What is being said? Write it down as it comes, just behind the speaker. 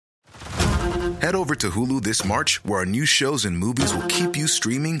Head over to Hulu this March, where our new shows and movies will keep you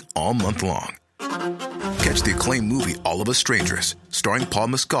streaming all month long. Catch the acclaimed movie All of Us Strangers, starring Paul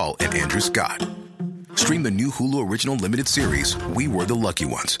Mescal and Andrew Scott. Stream the new Hulu original limited series We Were the Lucky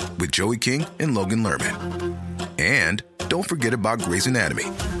Ones with Joey King and Logan Lerman. And don't forget about Grey's Anatomy.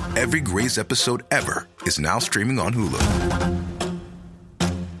 Every Grey's episode ever is now streaming on Hulu.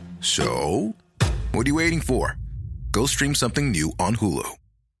 So, what are you waiting for? Go stream something new on Hulu.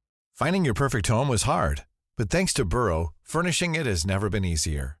 Finding your perfect home was hard, but thanks to Burrow, furnishing it has never been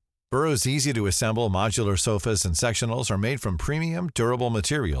easier. Burrow's easy-to-assemble modular sofas and sectionals are made from premium, durable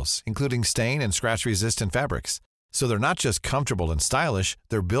materials, including stain and scratch-resistant fabrics. So they're not just comfortable and stylish,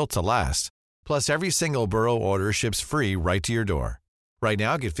 they're built to last. Plus, every single Burrow order ships free right to your door. Right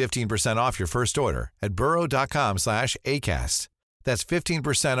now, get 15% off your first order at burrow.com/ACAST. That's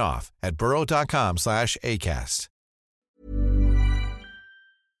 15% off at burrow.com/ACAST.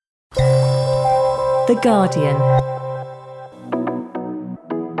 The Guardian.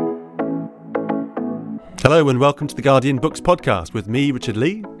 Hello and welcome to the Guardian Books Podcast with me, Richard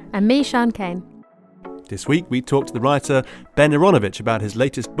Lee. And me, Sean Kane. This week we talked to the writer Ben Aaronovitch about his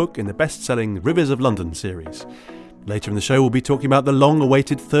latest book in the best-selling Rivers of London series. Later in the show we'll be talking about the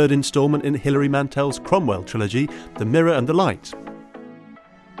long-awaited third instalment in Hilary Mantel's Cromwell trilogy, The Mirror and the Light.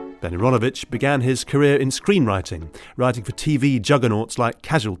 Ben Aaronovitch began his career in screenwriting, writing for TV juggernauts like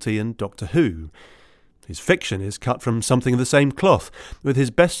Casualty and Doctor Who. His fiction is cut from something of the same cloth, with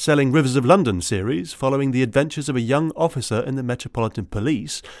his best-selling Rivers of London series following the adventures of a young officer in the Metropolitan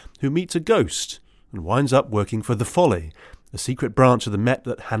Police who meets a ghost and winds up working for the Folly, a secret branch of the Met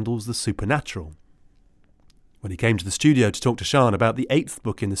that handles the supernatural. When he came to the studio to talk to Sian about the 8th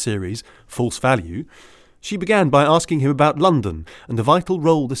book in the series, False Value, she began by asking him about London and the vital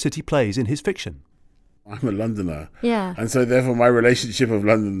role the city plays in his fiction. I'm a Londoner. Yeah. And so therefore my relationship of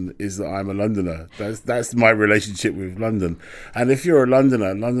London is that I'm a Londoner. That's my relationship with London. And if you're a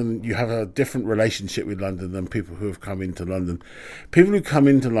Londoner, London, you have a different relationship with London than people who have come into London. People who come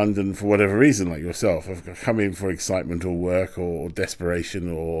into London for whatever reason, like yourself, have come in for excitement or work or desperation,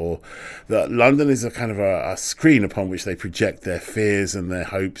 or that London is a kind of a screen upon which they project their fears and their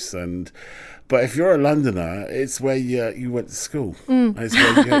hopes. But if you're a Londoner, it's where you went to school. It's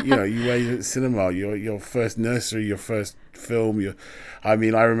where you went to cinema, your first nursery, your first film. I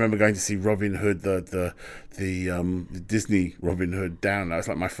remember going to see Robin Hood, the Disney Robin Hood down. That was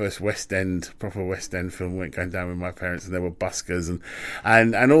like my first proper West End film. Going down with my parents, and there were buskers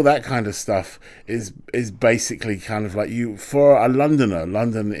and all that kind of stuff is basically kind of like for a Londoner.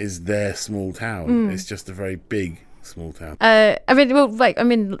 London is their small town. It's just a very big small town.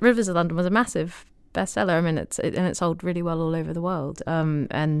 Rivers of London was a massive bestseller. It's sold really well all over the world. Now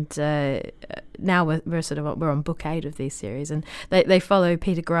we're on book 8 of these series, and they follow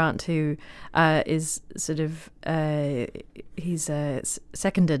Peter Grant, who is he's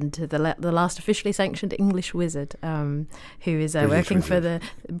seconded to the last officially sanctioned English wizard, who is working for the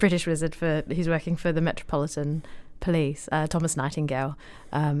British wizard he's working for the Metropolitan Police, Thomas Nightingale,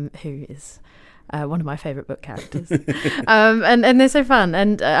 who is one of my favourite book characters. And they're so fun.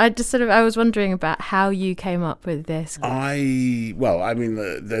 And I was wondering about how you came up with this. There's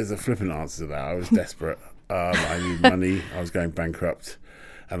a flippant answer to that. I was desperate. I needed money. I was going bankrupt.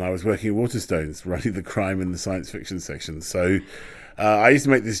 And I was working at Waterstones, running the crime and the science fiction section. So I used to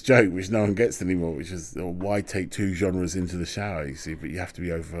make this joke, which no one gets anymore, which is, why take 2 genres into the shower, you see? But you have to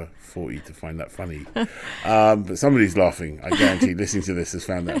be over 40 to find that funny. But somebody's laughing. I guarantee listening to this has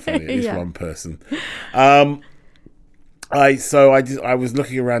found that funny. At least one person. I was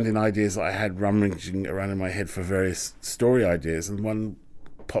looking around in ideas that I had rummaging around in my head for various story ideas, and one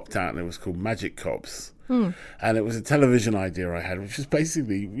popped out, and it was called Magic Cops. And it was a television idea I had, which was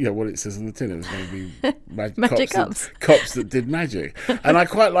basically, what it says on the tin. It was going to be magic cops that did magic. And I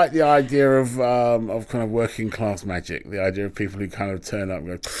quite like the idea of kind of working class magic. The idea of people who kind of turn up and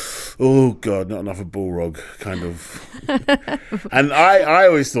go, oh God, not another Balrog, kind of. And I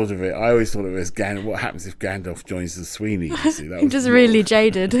always thought of it. as what happens if Gandalf joins the Sweeney. You see, that was just really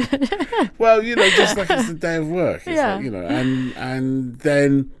jaded. Well, just like it's the day of work. It's like, and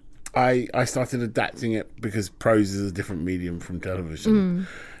then I started adapting it because prose is a different medium from television.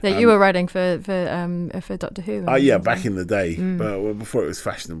 That you were writing for Doctor Who. Back in the day, but before it was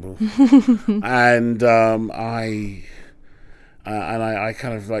fashionable. And I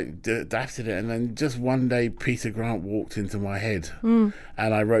kind of like adapted it, and then just one day Peter Grant walked into my head, and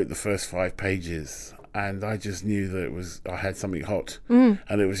I wrote the first 5 pages. And I just knew that I had something hot, and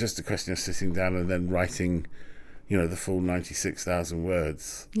it was just a question of sitting down and then writing the full 96,000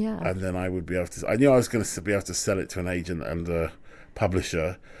 words. Yeah. And then I would be able to, I knew I was going to be able to sell it to an agent and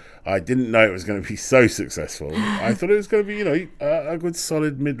publisher. I didn't know it was going to be so successful. I thought it was going to be, a good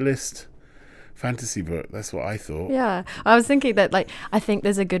solid mid-list fantasy book. That's what I thought. Yeah, I was thinking that, I think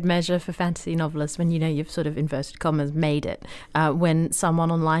there's a good measure for fantasy novelists when you've sort of inverted commas made it. When someone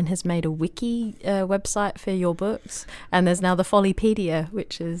online has made a wiki website for your books, and there's now the Follypedia,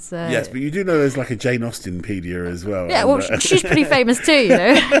 which is yes, but you do know there's like a Jane Austenpedia as well. Yeah, well, she's pretty famous too.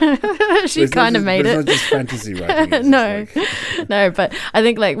 She kind of made it. It's not just fantasy writing. No, but I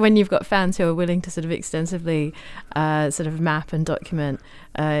think when you've got fans who are willing to sort of extensively sort of map and document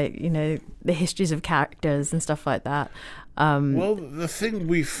the histories of characters and stuff like that. Well, the thing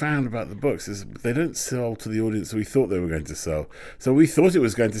we found about the books is they don't sell to the audience we thought they were going to sell. So we thought it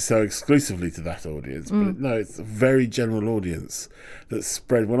was going to sell exclusively to that audience, but no, it's a very general audience that's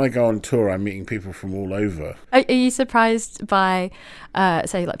spread. When I go on tour, I'm meeting people from all over. Are you surprised by,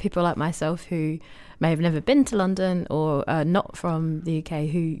 say, people like myself who may have never been to London or not from the UK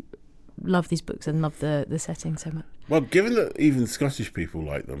who love these books and love the setting so much? Well, given that even Scottish people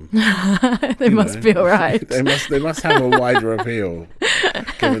like them, they must be all right. They must have a wider appeal.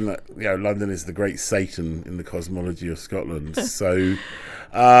 Given that London is the great Satan in the cosmology of Scotland, so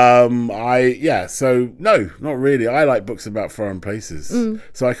no, not really. I like books about foreign places,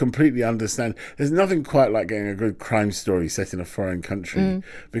 so I completely understand. There's nothing quite like getting a good crime story set in a foreign country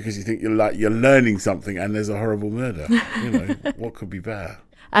because you think you're learning something, and there's a horrible murder. What could be better?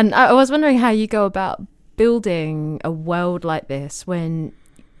 And I was wondering how you go about building a world like this when,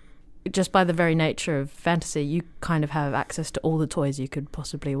 just by the very nature of fantasy, you kind of have access to all the toys you could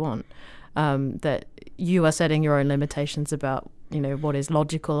possibly want. That you are setting your own limitations about, what is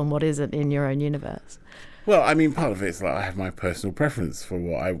logical and what isn't in your own universe. Well, I mean, part of it is I have my personal preference for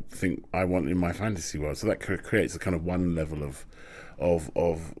what I think I want in my fantasy world, so that creates a kind of one level of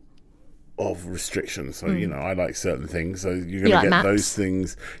restrictions. So I like certain things, so you're going to get those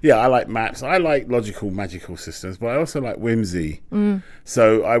things. Yeah, I like maps. I like logical magical systems, but I also like whimsy.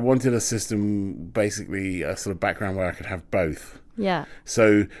 So I wanted a system, basically a sort of background where I could have both. Yeah.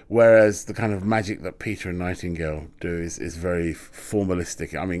 So whereas the kind of magic that Peter and Nightingale do is very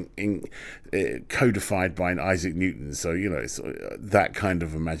formalistic. I mean, codified by Isaac Newton. So it's that kind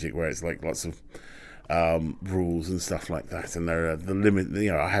of a magic where it's lots of rules and stuff like that, and there are the limit.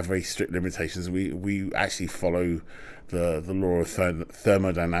 I have very strict limitations. We actually follow the law of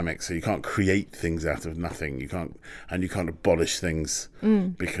thermodynamics, so you can't create things out of nothing. You can't abolish things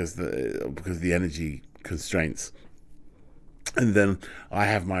because the energy constraints. And then I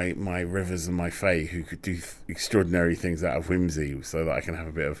have my rivers and my fae who could do extraordinary things out of whimsy, so that I can have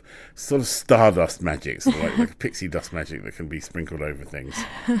a bit of sort of stardust magic, so like pixie dust magic that can be sprinkled over things.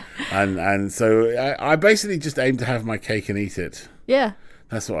 And so I basically just aim to have my cake and eat it. Yeah.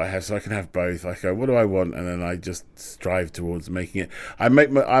 That's what I have, so I can have both. I go, what do I want? And then I just strive towards making it. I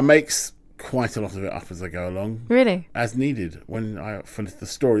make quite a lot of it up as I go along. Really? As needed. When I finish the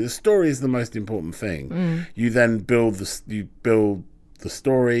story. The story is the most important thing. You then build the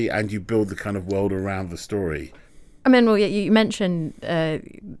story, and you build the kind of world around the story. I mean, well, you mentioned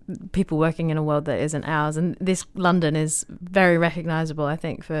people working in a world that isn't ours, and this London is very recognisable, I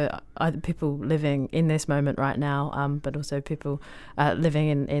think, for either people living in this moment right now, but also people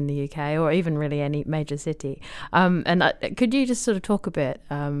living in the UK or even really any major city. And could you just sort of talk a bit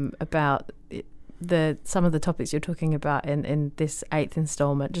about some of the topics you're talking about in this 8th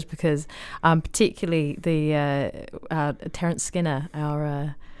instalment, just because particularly the Terence Skinner,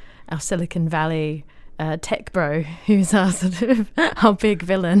 our Silicon Valley tech bro, who's our sort of our big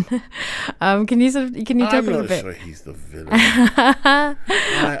villain. Can you talk a little bit? I'm not sure he's the villain. I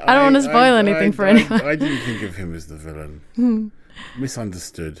don't want to spoil anything for anyone. I didn't think of him as the villain.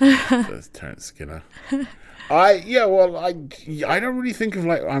 Misunderstood. That's Terence Skinner. I don't really think of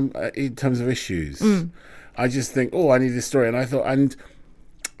in terms of issues. I just think, I need this story, and I thought,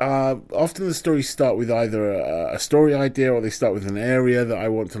 often the stories start with either a story idea, or they start with an area that I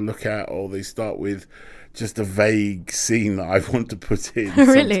want to look at, or they start with just a vague scene that I want to put in.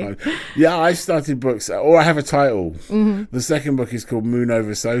 Really? Sometime. Yeah, I've started books, or I have a title. The second book is called Moon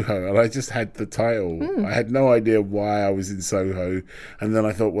Over Soho, and I just had the title. I had no idea why I was in Soho, and then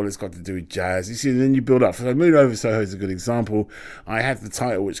I thought, well, it's got to do with jazz. You see, and then you build up. So Moon Over Soho is a good example. I had the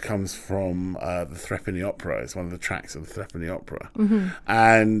title, which comes from the Threepenny Opera. It's one of the tracks of the Threepenny Opera.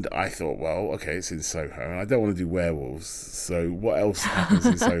 And I thought, well, okay, it's in Soho, and I don't want to do werewolves, so what else happens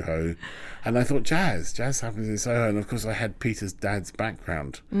in Soho? And I thought jazz happens in Soho, and of course I had Peter's dad's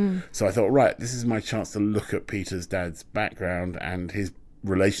background. So I thought, right, this is my chance to look at Peter's dad's background and his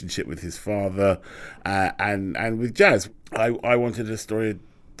relationship with his father, and with jazz. I wanted a story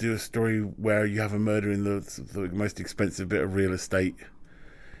do a story where you have a murder in the most expensive bit of real estate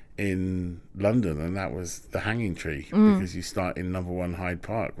in London, and that was the Hanging Tree, because you start in number 1 Hyde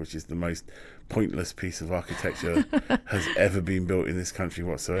Park, which is the most pointless piece of architecture has ever been built in this country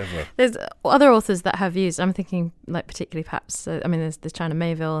whatsoever. There's other authors that have used, I'm thinking like particularly perhaps, there's China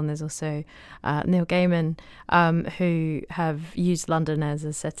Mayville, and there's also Neil Gaiman, who have used London as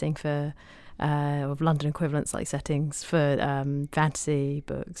a setting for of London equivalents like settings for fantasy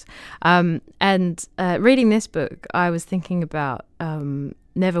books. And reading this book, I was thinking about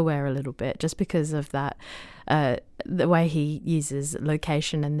Neverwhere a little bit, just because of that, the way he uses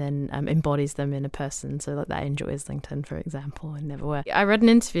location and then embodies them in a person. So like that Angel Islington, for example, in Neverwhere. I read an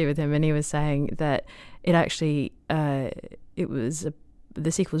interview with him, and he was saying that it actually the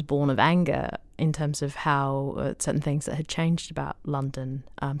sequel was born of anger in terms of how certain things that had changed about London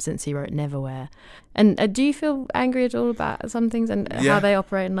since he wrote Neverwhere. And do you feel angry at all about some things and how they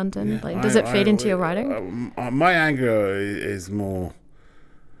operate in London? Yeah. Like, does it feed into your writing? My anger is more,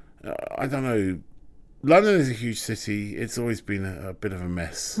 I don't know. London is a huge city. It's always been a bit of a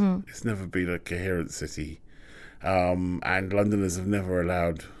mess. It's never been a coherent city. And Londoners have never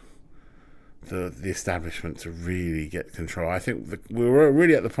allowed the establishment to really get control. I think we were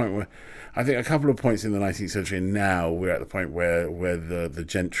really at the point where, I think a couple of points in the 19th century, and now we're at the point where the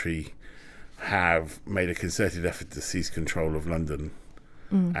gentry have made a concerted effort to seize control of London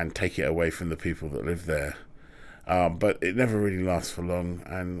and take it away from the people that live there. But it never really lasts for long,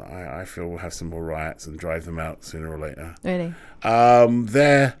 and I feel we'll have some more riots and drive them out sooner or later. Really?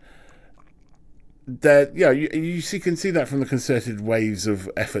 You can see that from the concerted waves of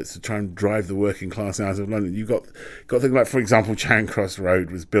efforts to try and drive the working class out of London. You've got to think about, for example, Charing Cross Road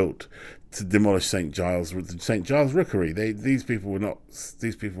was built to demolish St Giles Rookery. These people were not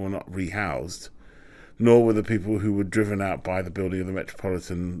rehoused, nor were the people who were driven out by the building of the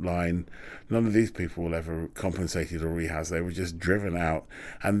Metropolitan line. None of these people were ever compensated or rehoused. They were just driven out.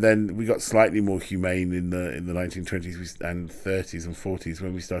 And then we got slightly more humane in the 1920s and 30s and 40s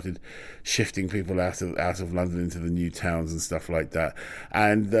when we started shifting people out of London into the new towns and stuff like that.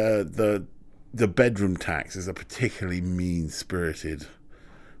 And the bedroom tax is a particularly mean-spirited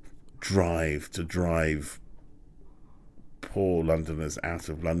drive to drive poor Londoners out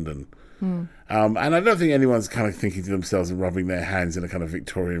of London. And I don't think anyone's kind of thinking to themselves and rubbing their hands in a kind of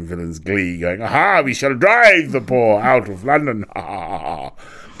Victorian villain's glee, going, "Aha, we shall drive the poor out of London."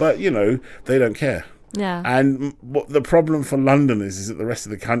 But, they don't care. Yeah. And what the problem for London is that the rest of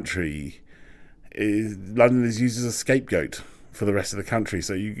the country London is used as a scapegoat for the rest of the country.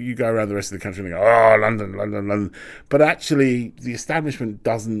 So you go around the rest of the country and go, "Oh, London, London, London." But actually, the establishment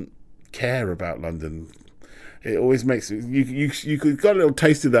doesn't care about London. It always makes you got a little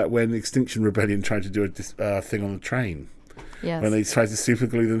taste of that when Extinction Rebellion tried to do a thing on the train. Yes. When they tried to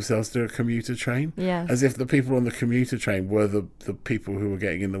superglue themselves to a commuter train. Yes. As if the people on the commuter train were the people who were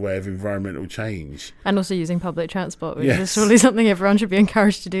getting in the way of environmental change. And also using public transport, which is surely something everyone should be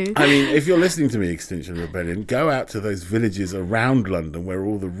encouraged to do. I mean, if you're listening to me, Extinction Rebellion, go out to those villages around London where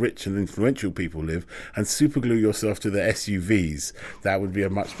all the rich and influential people live and superglue yourself to the SUVs. That would be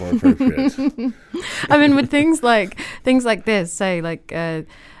a much more appropriate. I mean, with things like this, say like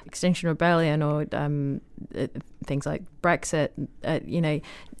Extinction Rebellion or things like Brexit,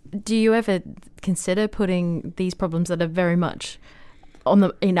 do you ever consider putting these problems that are very much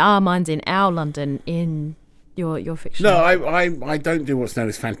in our minds, in our London, in your fiction? No, I don't do what's known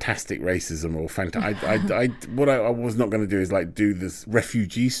as fantastic racism or what I was not going to do is like do this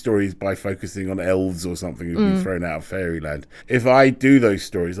refugee stories by focusing on elves or something who've been thrown out of fairyland. If I do those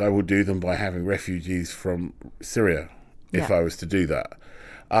stories, I will do them by having refugees from Syria if I was to do that.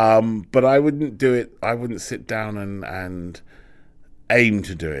 But I wouldn't do it. I wouldn't sit down and aim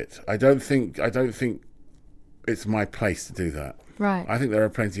to do it. I don't think it's my place to do that. Right. I think there are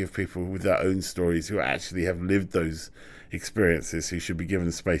plenty of people with their own stories who actually have lived those experiences who should be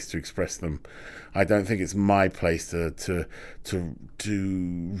given space to express them. I don't think it's my place to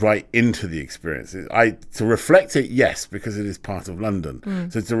write into the experiences. To reflect it, yes, because it is part of London.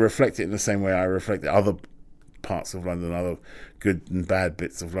 So to reflect it in the same way I reflect other parts of London, other good and bad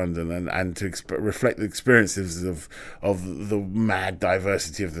bits of London, and to reflect the experiences of the mad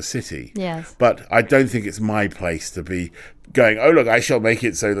diversity of the city. Yes. But I don't think it's my place to be going, "Oh, look, I shall make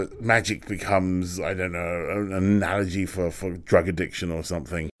it so that magic becomes, I don't know, an analogy for drug addiction or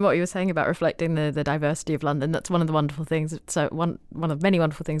something." What you were saying about reflecting the diversity of London, that's one of the wonderful things. So one of many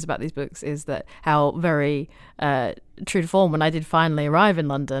wonderful things about these books is that how very true to form, when I did finally arrive in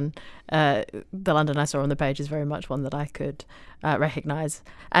London, the London I saw on the page is very much one that I could recognise.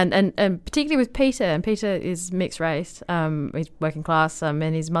 And particularly with Peter, and Peter is mixed race, he's working class, and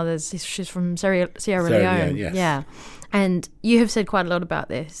his she's from Sierra Leone. Yes. Yeah. And you have said quite a lot about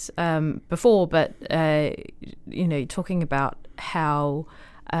this before, but, talking about how,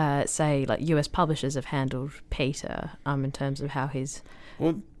 say, like US publishers have handled Peter in terms of how he's...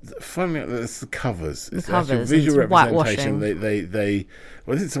 Well, funny, it's the covers. It's the covers, visual it's representation. whitewashing. They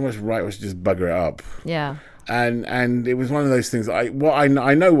well, it isn't so much whitewash, just bugger it up. Yeah. And it was one of those things. I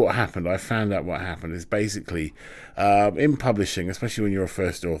know what happened. I found out what happened is basically in publishing, especially when you're a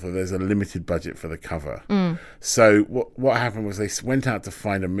first author, there's a limited budget for the cover. So what happened was they went out to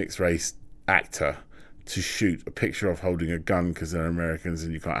find a mixed race actor to shoot a picture of holding a gun, because they're Americans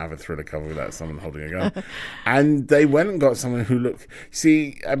and you can't have a thriller cover without someone holding a gun. And they went and got someone who looked...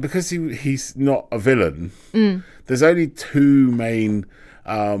 See, because he's not a villain, there's only two main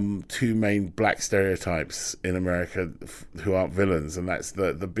black stereotypes in America who aren't villains, and that's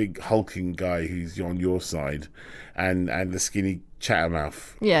the big hulking guy who's on your side and the skinny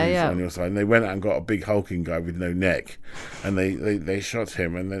chattermouth who's on your side. And they went out and got a big hulking guy with no neck, and they shot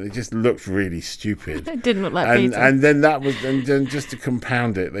him, and then it just looked really stupid. It didn't look like Peter. And then then just to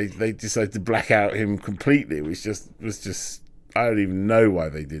compound it, they decided to black out him completely, which was just I don't even know why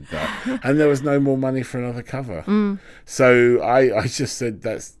they did that. And there was no more money for another cover. So I just said,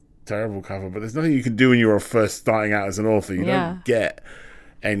 that's a terrible cover. But there's nothing you can do when you're first starting out as an author. You don't get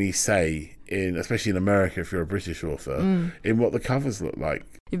any say, especially in America if you're a British author, in what the covers look like.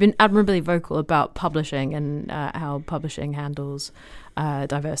 You've been admirably vocal about publishing and how publishing handles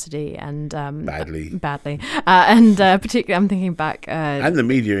diversity and badly. And particularly I'm thinking back... and the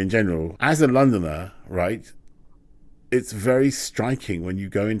media in general. As a Londoner, right... It's very striking when you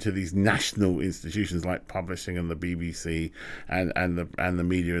go into these national institutions like publishing and the BBC and the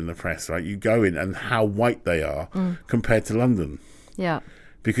media and the press, right? You go in and how white they are compared to London. Yeah.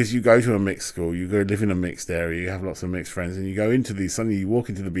 Because you go to a mixed school, you go live in a mixed area, you have lots of mixed friends, and you go into these, suddenly you walk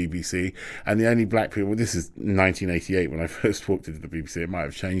into the BBC, and the only black people, this is 1988 when I first walked into the BBC, it might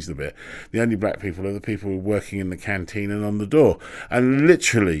have changed a bit, the only black people are the people who are working in the canteen and on the door. And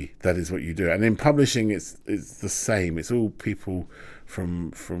literally, that is what you do. And in publishing, it's the same. It's all people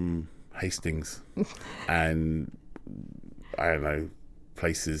from Hastings and, I don't know,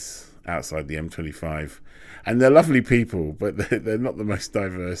 places outside the M25. And they're lovely people, but they're not the most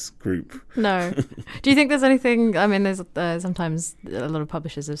diverse group. No. Do you think there's anything... I mean, there's sometimes a lot of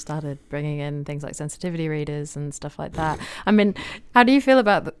publishers have started bringing in things like sensitivity readers and stuff like that. I mean, how do you feel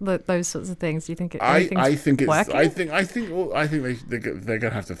about those sorts of things? Do you think I think it's working? I think they're going to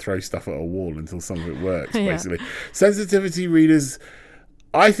have to throw stuff at a wall until some of it works. Basically, sensitivity readers,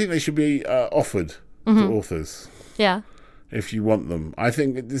 I think they should be offered to authors. Yeah. If you want them, I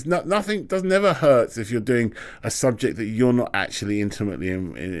think there's nothing never hurts if you're doing a subject that you're not actually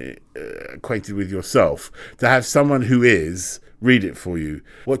intimately acquainted with yourself, to have someone who is read it for you.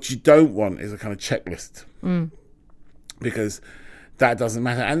 What you don't want is a kind of checklist, because that doesn't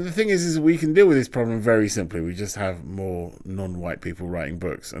matter. And the thing is we can deal with this problem very simply. We just have more non-white people writing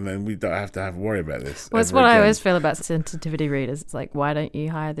books, and then we don't have to worry about this. Well, it's what I always feel about sensitivity readers. It's like, why don't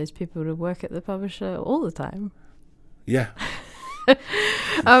you hire those people to work at the publisher all the time? Yeah.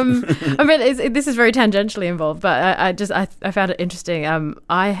 I mean, this is very tangentially involved, but I found it interesting.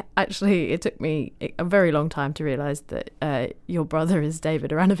 It took me a very long time to realise that your brother is David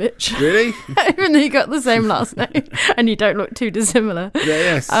Aaronovitch. Really? Even though you got the same last name and you don't look too dissimilar.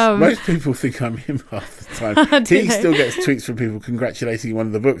 Yes. Most people think I'm him half the time. He still gets tweets from people congratulating one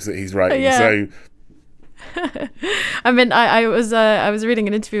of the books that he's writing. Yeah. So. I mean, I was reading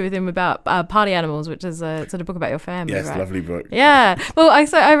an interview with him about Party Animals, which is a sort of book about your family. Yes, right? Lovely book. Yeah. Well,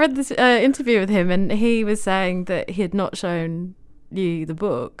 I read this interview with him, and he was saying that he had not shown you the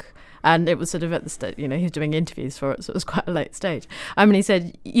book, and it was sort of at the stage, he was doing interviews for it, so it was quite a late stage. I mean, he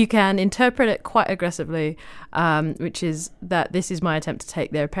said you can interpret it quite aggressively, which is that this is my attempt to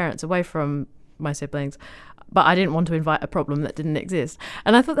take their parents away from my siblings. But I didn't want to invite a problem that didn't exist.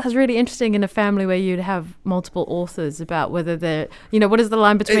 And I thought that was really interesting in a family where you'd have multiple authors about whether they're, what is the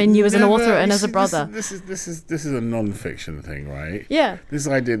line between you as an author and as a brother? This is a non-fiction thing, right? Yeah. This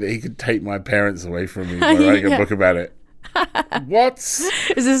idea that he could take my parents away from me by writing a book about it. What?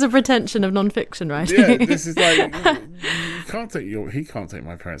 Is this a pretension of non-fiction writing? Yeah, this is like, he can't take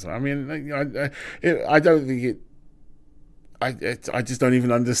my parents away. I mean, I don't think it... I just don't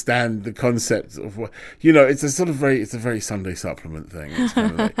even understand the concept of what, it's a very Sunday supplement thing. It's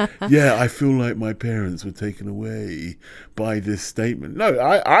kind of like, yeah, I feel like my parents were taken away by this statement. No,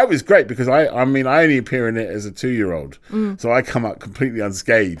 I was great because I only appear in it as a 2-year-old, so I come out completely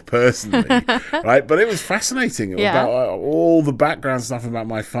unscathed personally, right? But it was fascinating about all the background stuff about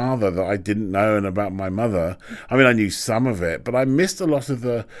my father that I didn't know, and about my mother. I mean, I knew some of it, but I missed a lot of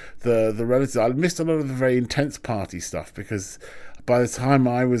the relatives. I missed a lot of the very intense party stuff, because by the time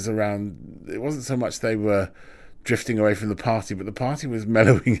I was around, it wasn't so much they were drifting away from the party, but the party was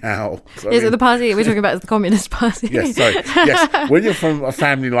mellowing out. So, the party we're talking about is the Communist Party. Yes, sorry. Yes, when you're from a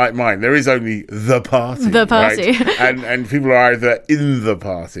family like mine, there is only the party. The party. Right? And people are either in the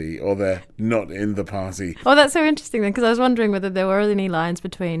party or they're not in the party. Oh, that's so interesting then, because I was wondering whether there were any lines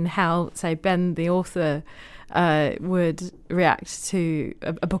between how, say, Ben, the author, would react to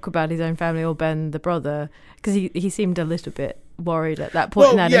a book about his own family, or Ben, the brother, because he seemed a little bit worried at that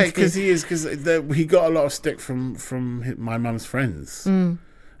point. Well, yeah, because he got a lot of stick from my mum's friends and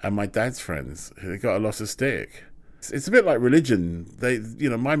my dad's friends. They got a lot of stick. It's a bit like religion.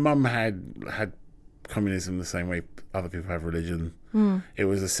 My mum had communism the same way other people have religion. It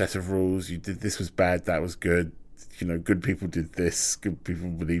was a set of rules. You did this was bad, that was good. Good people did this, good people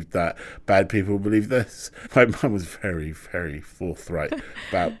believed that, bad people believed this. My mum was very, very forthright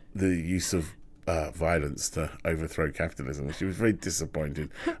about the use of violence to overthrow capitalism. She was very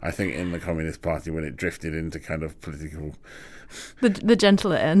disappointed, I think, in the Communist Party when it drifted into kind of political... The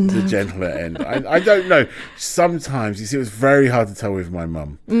gentler end. The gentler end. I don't know. Sometimes, you see, it was very hard to tell with my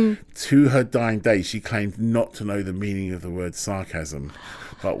mum. To her dying day, she claimed not to know the meaning of the word sarcasm,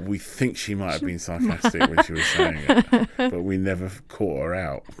 but we think she might have been sarcastic when she was saying it. But we never caught her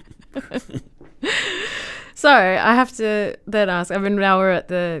out. So I have to then ask, now we're at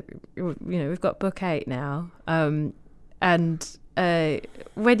we've got book 8 now. And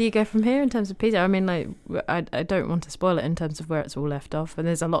where do you go from here in terms of Peter? I mean, I don't want to spoil it in terms of where it's all left off, and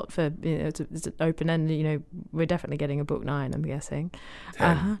there's a lot for it's an open end. We're definitely getting a book 9, I'm guessing.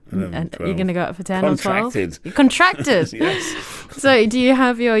 10, 11, and 12. you're going to go up for 10 Contracted. or 12? You're contracted. Yes. So do you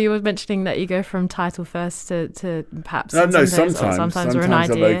have you were mentioning that you go from title first to perhaps sometimes or an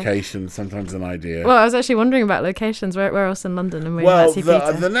idea. A location, sometimes an idea. Well, I was actually wondering about locations. Where else in London? And where you might see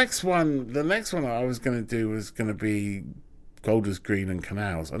Peter? the next one I was going to do was going to be Golders Green and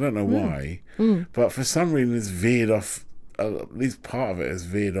Canals. I don't know why, but for some reason it's veered off. At least part of it has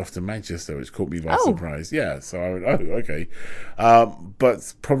veered off to Manchester, which caught me by surprise. Yeah, so I went, okay.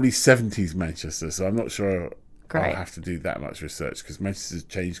 But probably 70s Manchester, so I'm not sure I'll have to do that much research, because Manchester's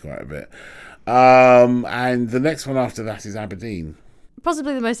changed quite a bit. And the next one after that is Aberdeen.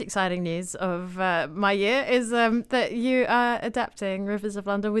 Possibly the most exciting news of my year is that you are adapting Rivers of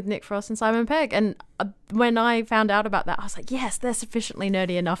London with Nick Frost and Simon Pegg. And when I found out about that, I was like, yes, they're sufficiently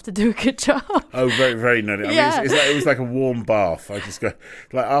nerdy enough to do a good job. Oh, very, very nerdy. I mean, it was like a warm bath. I just go,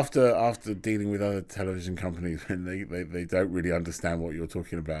 like, after dealing with other television companies, when they don't really understand what you're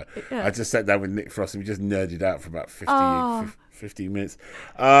talking about. Yeah. I just sat down with Nick Frost and we just nerded out for about 15 minutes.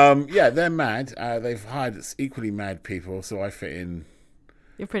 They're mad. They've hired equally mad people, so I fit in.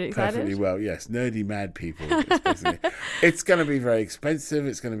 You're pretty excited? Perfectly well, yes. Nerdy mad people. It's going to be very expensive.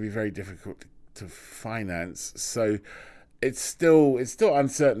 It's going to be very difficult to finance. So it's still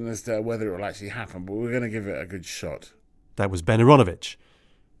uncertain as to whether it will actually happen, but we're going to give it a good shot. That was Ben Aaronovitch.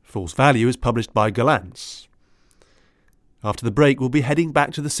 False Value is published by Gollancz. After the break, we'll be heading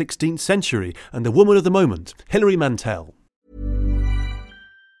back to the 16th century and the woman of the moment, Hilary Mantel.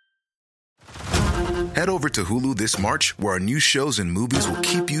 Head over to Hulu this March, where our new shows and movies will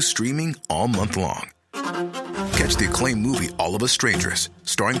keep you streaming all month long. Catch the acclaimed movie All of Us Strangers,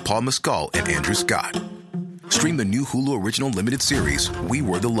 starring Paul Mescal and Andrew Scott. Stream the new Hulu original limited series We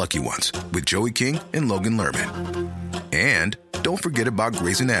Were the Lucky Ones with Joey King and Logan Lerman. And don't forget about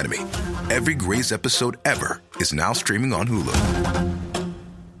Grey's Anatomy. Every Grey's episode ever is now streaming on Hulu.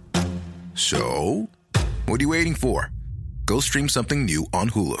 So, what are you waiting for? Go stream something new on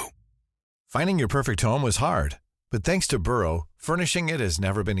Hulu. Finding your perfect home was hard, but thanks to Burrow, furnishing it has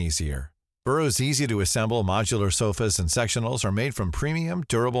never been easier. Burrow's easy-to-assemble modular sofas and sectionals are made from premium,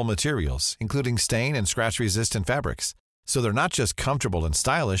 durable materials, including stain and scratch-resistant fabrics. So they're not just comfortable and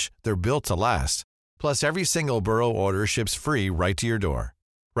stylish, they're built to last. Plus, every single Burrow order ships free right to your door.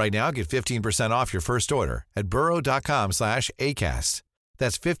 Right now, get 15% off your first order at burrow.com/ACAST.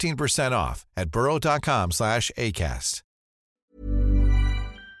 That's 15% off at burrow.com/ACAST.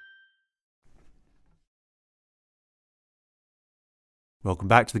 Welcome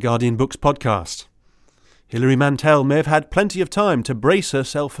back to the Guardian Books podcast. Hilary Mantel may have had plenty of time to brace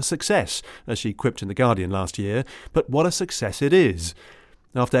herself for success, as she quipped in The Guardian last year, but what a success it is.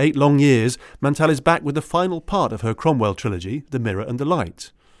 After 8 long years, Mantel is back with the final part of her Cromwell trilogy, The Mirror and the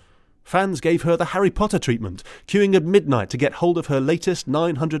Light. Fans gave her the Harry Potter treatment, queuing at midnight to get hold of her latest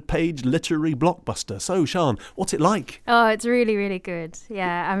 900-page literary blockbuster. So, Sian, what's it like? Oh, it's really, really good.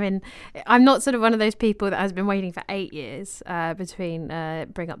 Yeah, I mean, I'm not sort of one of those people that has been waiting for 8 years between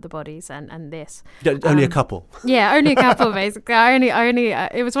Bring Up the Bodies and this. Only a couple. Yeah, only a couple, basically.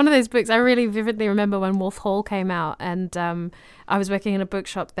 It was one of those books I really vividly remember when Wolf Hall came out, and I was working in a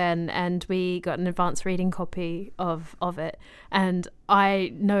bookshop then, and we got an advanced reading copy of it, and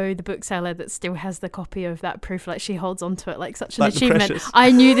I know the bookseller that still has the copy of that proof. Like, she holds on to it like such an achievement.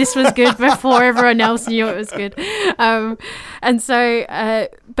 I knew this was good before everyone else knew it was good. And so,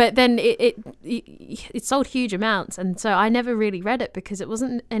 but then it sold huge amounts, and so I never really read it because it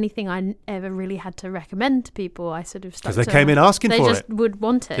wasn't anything I ever really had to recommend to people. I sort of stuck to it. Because they came in asking for it. They just would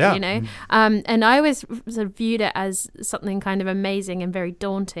want it, yeah. you know. And I always sort of viewed it as something kind of amazing and very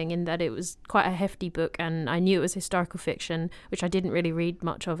daunting, in that it was quite a hefty book, and I knew it was historical fiction, which I didn't really read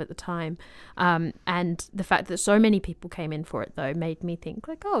much of at the time. And the fact that so many people came in for it, though, made me think,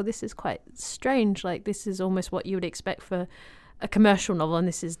 like, oh, this is quite strange. Like, this is almost what you would expect for a commercial novel, and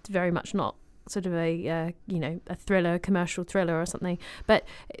this is very much not sort of a a thriller, commercial thriller or something. But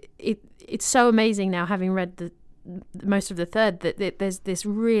it's so amazing now, having read the most of the third, that there's this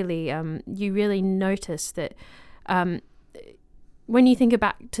really you really notice that when you think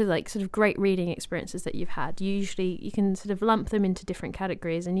back to like sort of great reading experiences that you've had, you can sort of lump them into different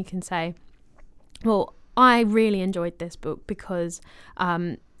categories, and you can say, well, I really enjoyed this book because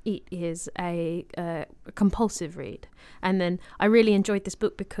it is a compulsive read, and then I really enjoyed this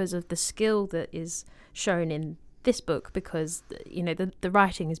book because of the skill that is shown in this book, because the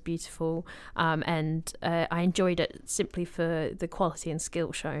writing is beautiful, and I enjoyed it simply for the quality and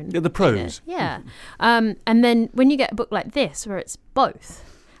skill shown. Yeah, the prose. Yeah. And then when you get a book like this, where it's both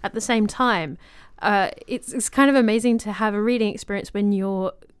at the same time, it's kind of amazing to have a reading experience when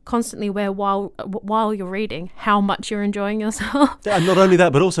you're constantly aware while you're reading how much you're enjoying yourself. Yeah, and not only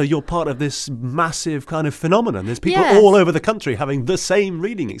that, but also you're part of this massive kind of phenomenon. There's people Yes. all over the country having the same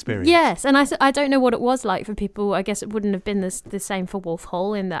reading experience. Yes, and I don't know what it was like for people. I guess it wouldn't have been the same for Wolf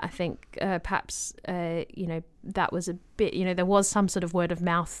Hall, in that I think perhaps that was a bit, there was some sort of word of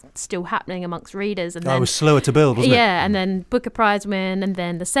mouth still happening amongst readers, and then, it was slower to build, wasn't it? Yeah, and then Booker Prize win, and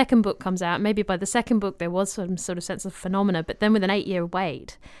then the second book comes out. Maybe by the second book there was some sort of sense of phenomena, but then with an 8-year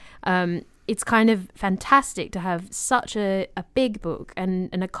wait, it's kind of fantastic to have such a big book and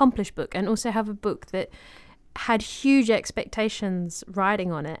an accomplished book, and also have a book that had huge expectations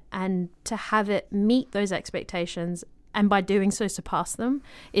riding on it, and to have it meet those expectations, and by doing so surpass them,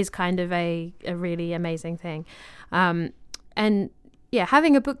 is kind of a really amazing thing. And yeah,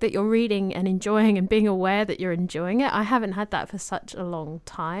 having a book that you're reading and enjoying, and being aware that you're enjoying it, I haven't had that for such a long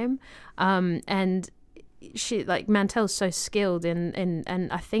time. And she, like, Mantel's so skilled in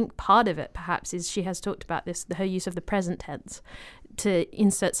and I think part of it perhaps is she has talked about this, her use of the present tense to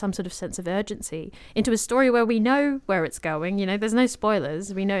insert some sort of sense of urgency into a story where we know where it's going. There's no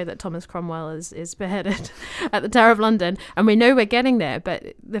spoilers. We know that Thomas Cromwell is beheaded at the Tower of London, and we know we're getting there,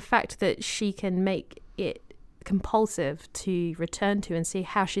 but the fact that she can make it compulsive to return to and see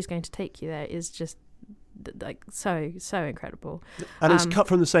how she's going to take you there is just like so incredible. And it's cut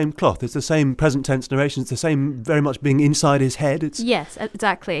from the same cloth. It's the same present tense narration. It's the same, very much being inside his head. Yes,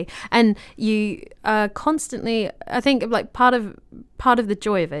 exactly. And you constantly, I think, like part of the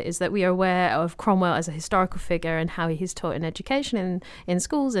joy of it is that we are aware of Cromwell as a historical figure and how he's taught in education in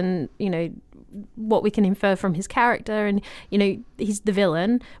schools, and what we can infer from his character, and he's the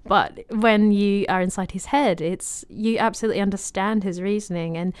villain, but when you are inside his head, you absolutely understand his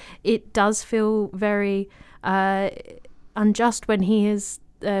reasoning, and it does feel very unjust when he is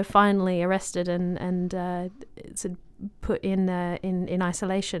finally arrested and sort of put in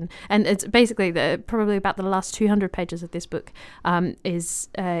isolation. And it's basically probably about the last 200 pages of this book is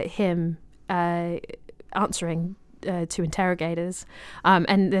him answering to interrogators,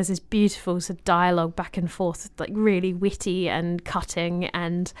 and there's this beautiful sort of dialogue back and forth, like really witty and cutting,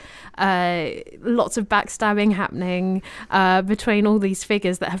 and lots of backstabbing happening between all these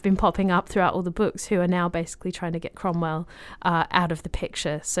figures that have been popping up throughout all the books, who are now basically trying to get Cromwell out of the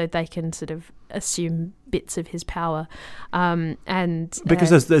picture so they can sort of assume bits of his power, and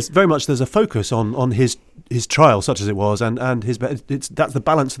because there's very much a focus on his trial, such as it was, and that's the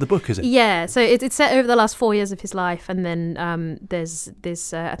balance of the book, is it? Yeah, so it's set over the last 4 years of his life, and then there's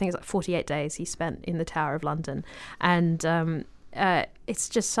this I think it's like 48 days he spent in the Tower of London, and it's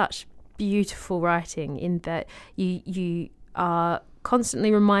just such beautiful writing in that you are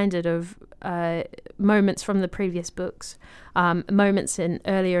constantly reminded of moments from the previous books, moments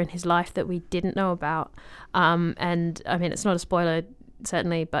earlier in his life that we didn't know about. And I mean, it's not a spoiler,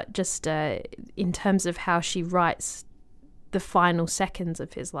 certainly, but just in terms of how she writes the final seconds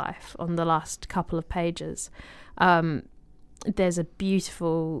of his life on the last couple of pages, there's a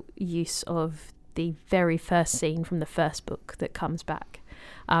beautiful use of the very first scene from the first book that comes back,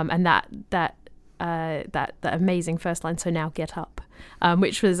 and that amazing first line, "So now get up,"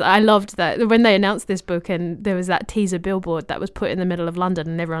 which was, I loved that when they announced this book and there was that teaser billboard that was put in the middle of London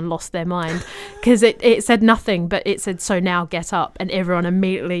and everyone lost their mind because it said nothing, but it said, "So now get up," and everyone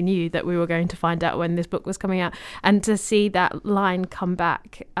immediately knew that we were going to find out when this book was coming out. And to see that line come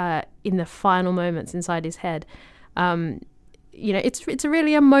back in the final moments inside his head, it's a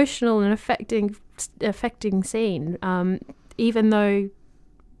really emotional and affecting scene, even though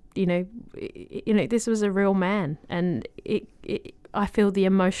this was a real man, and I feel the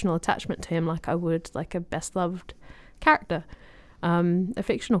emotional attachment to him like I would like a best loved character, a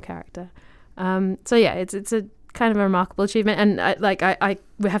fictional character. So yeah, it's a kind of a remarkable achievement, and I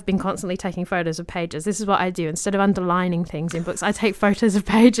have been constantly taking photos of pages. This is what I do. Instead of underlining things in books, I take photos of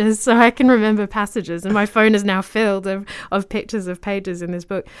pages so I can remember passages, and my phone is now filled of pictures of pages in this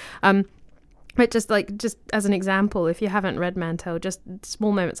book. But just as an example, if you haven't read Mantell, just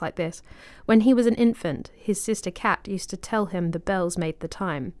small moments like this. When he was an infant, his sister Kat used to tell him the bells made the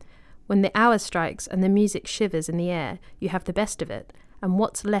time. When the hour strikes and the music shivers in the air, you have the best of it, and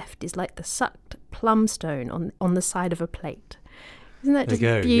what's left is like the sucked plumstone on the side of a plate. Isn't that just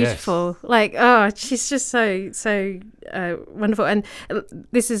beautiful? Yes. Like, oh, she's just so wonderful. And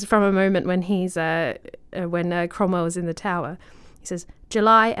this is from a moment when he's when Cromwell is in the tower. He says,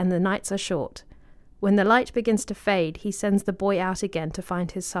 "July and the nights are short. When the light begins to fade, he sends the boy out again to find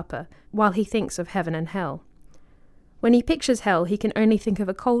his supper, while he thinks of heaven and hell. When he pictures hell, he can only think of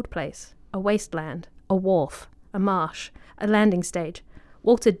a cold place, a wasteland, a wharf, a marsh, a landing stage,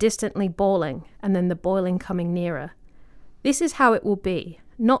 water distantly bawling, and then the boiling coming nearer. This is how it will be,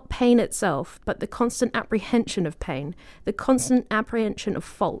 not pain itself, but the constant apprehension of pain, the constant apprehension of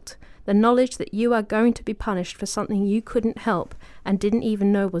fault, the knowledge that you are going to be punished for something you couldn't help and didn't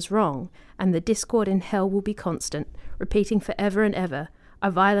even know was wrong, and the discord in hell will be constant, repeating forever and ever, a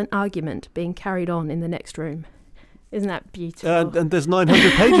violent argument being carried on in the next room." Isn't that beautiful? And there's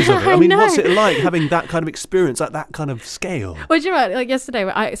 900 pages of it. I mean, what's it like having that kind of experience at that kind of scale? Well, do you know what? Like yesterday,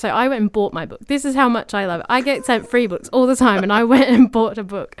 I went and bought my book. This is how much I love it. I get sent free books all the time, and I went and bought a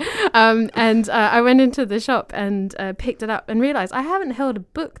book. I went into the shop and picked it up and realised I haven't held a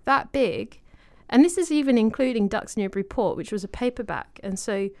book that big. And this is even including Ducks Newbury Port, which was a paperback, and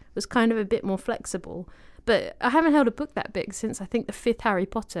so was kind of a bit more flexible. But I haven't held a book that big since, I think, the 5th Harry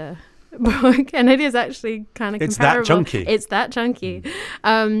Potter book, and it is actually kind of comparable. It's that chunky.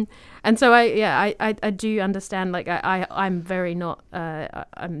 And so I do understand, like I'm very not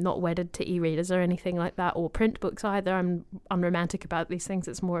I'm not wedded to e-readers or anything like that, or print books either. I'm unromantic about these things.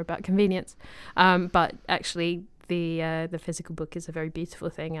 It's more about convenience, but actually the physical book is a very beautiful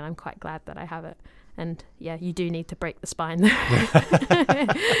thing, and I'm quite glad that I have it. And yeah, you do need to break the spine.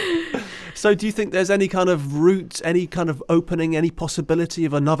 So do you think there's any kind of route, any kind of opening, any possibility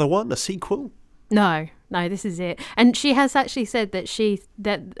of another one, a sequel? No, this is it. And she has actually said that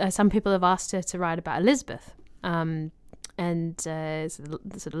some people have asked her to write about Elizabeth, and it's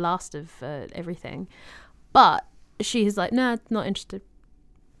the sort of last of everything. But she is like, no, not interested.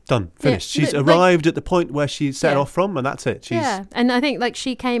 Done, finished. Yeah, she's arrived at the point where she set off from, and that's it. And I think like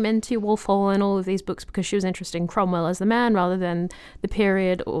she came into Wolf Hall and all of these books because she was interested in Cromwell as the man rather than the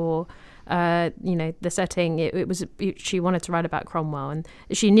period or the setting. She wanted to write about Cromwell, and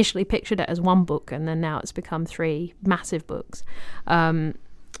she initially pictured it as one book, and then now it's become 3 massive books.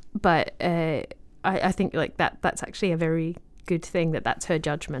 But I think like that's actually a very good thing that's her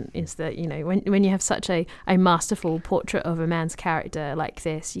judgment, is that when you have such a masterful portrait of a man's character like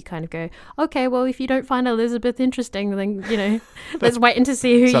this, you kind of go, okay, well, if you don't find Elizabeth interesting, then let's wait and to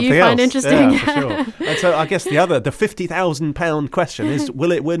see who you find interesting. For sure. And so I guess the £50,000 question is,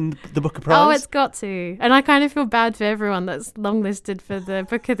 will it win the Booker Prize? Oh, it's got to. And I kind of feel bad for everyone that's longlisted for the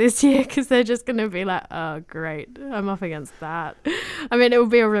Booker this year, because they're just going to be like, oh great, I'm up against that. I mean, it would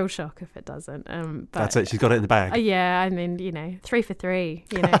be a real shock if it doesn't. But that's it, she's got it in the bag. Yeah, I mean, 3 for 3,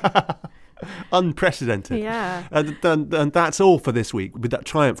 Unprecedented. Yeah. And that's all for this week, with that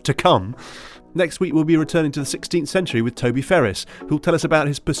triumph to come. Next week we'll be returning to the 16th century with Toby Ferris, who'll tell us about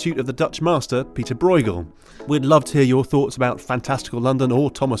his pursuit of the Dutch master, Peter Bruegel. We'd love to hear your thoughts about Fantastical London or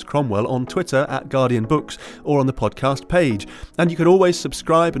Thomas Cromwell on Twitter @GuardianBooks or on the podcast page. And you can always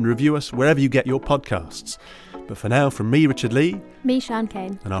subscribe and review us wherever you get your podcasts. But for now, from me, Richard Lee. Me, Sian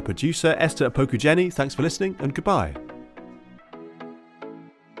Kane. And our producer, Esther Apokujeni, thanks for listening and goodbye.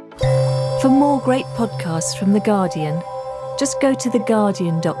 For more great podcasts from The Guardian, just go to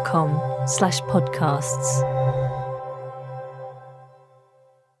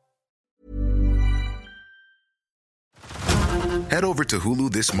theguardian.com/podcasts. Head over to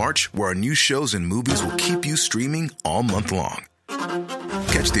Hulu this March, where our new shows and movies will keep you streaming all month long.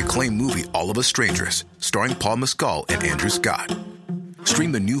 Catch the acclaimed movie All of Us Strangers, starring Paul Mescal and Andrew Scott.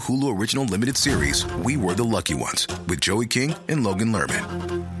 Stream the new Hulu original limited series We Were the Lucky Ones with Joey King and Logan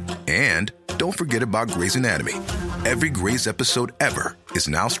Lerman. And don't forget about Grey's Anatomy. Every Grey's episode ever is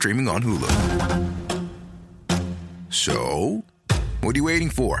now streaming on Hulu. So, what are you waiting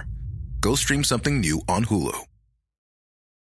for? Go stream something new on Hulu.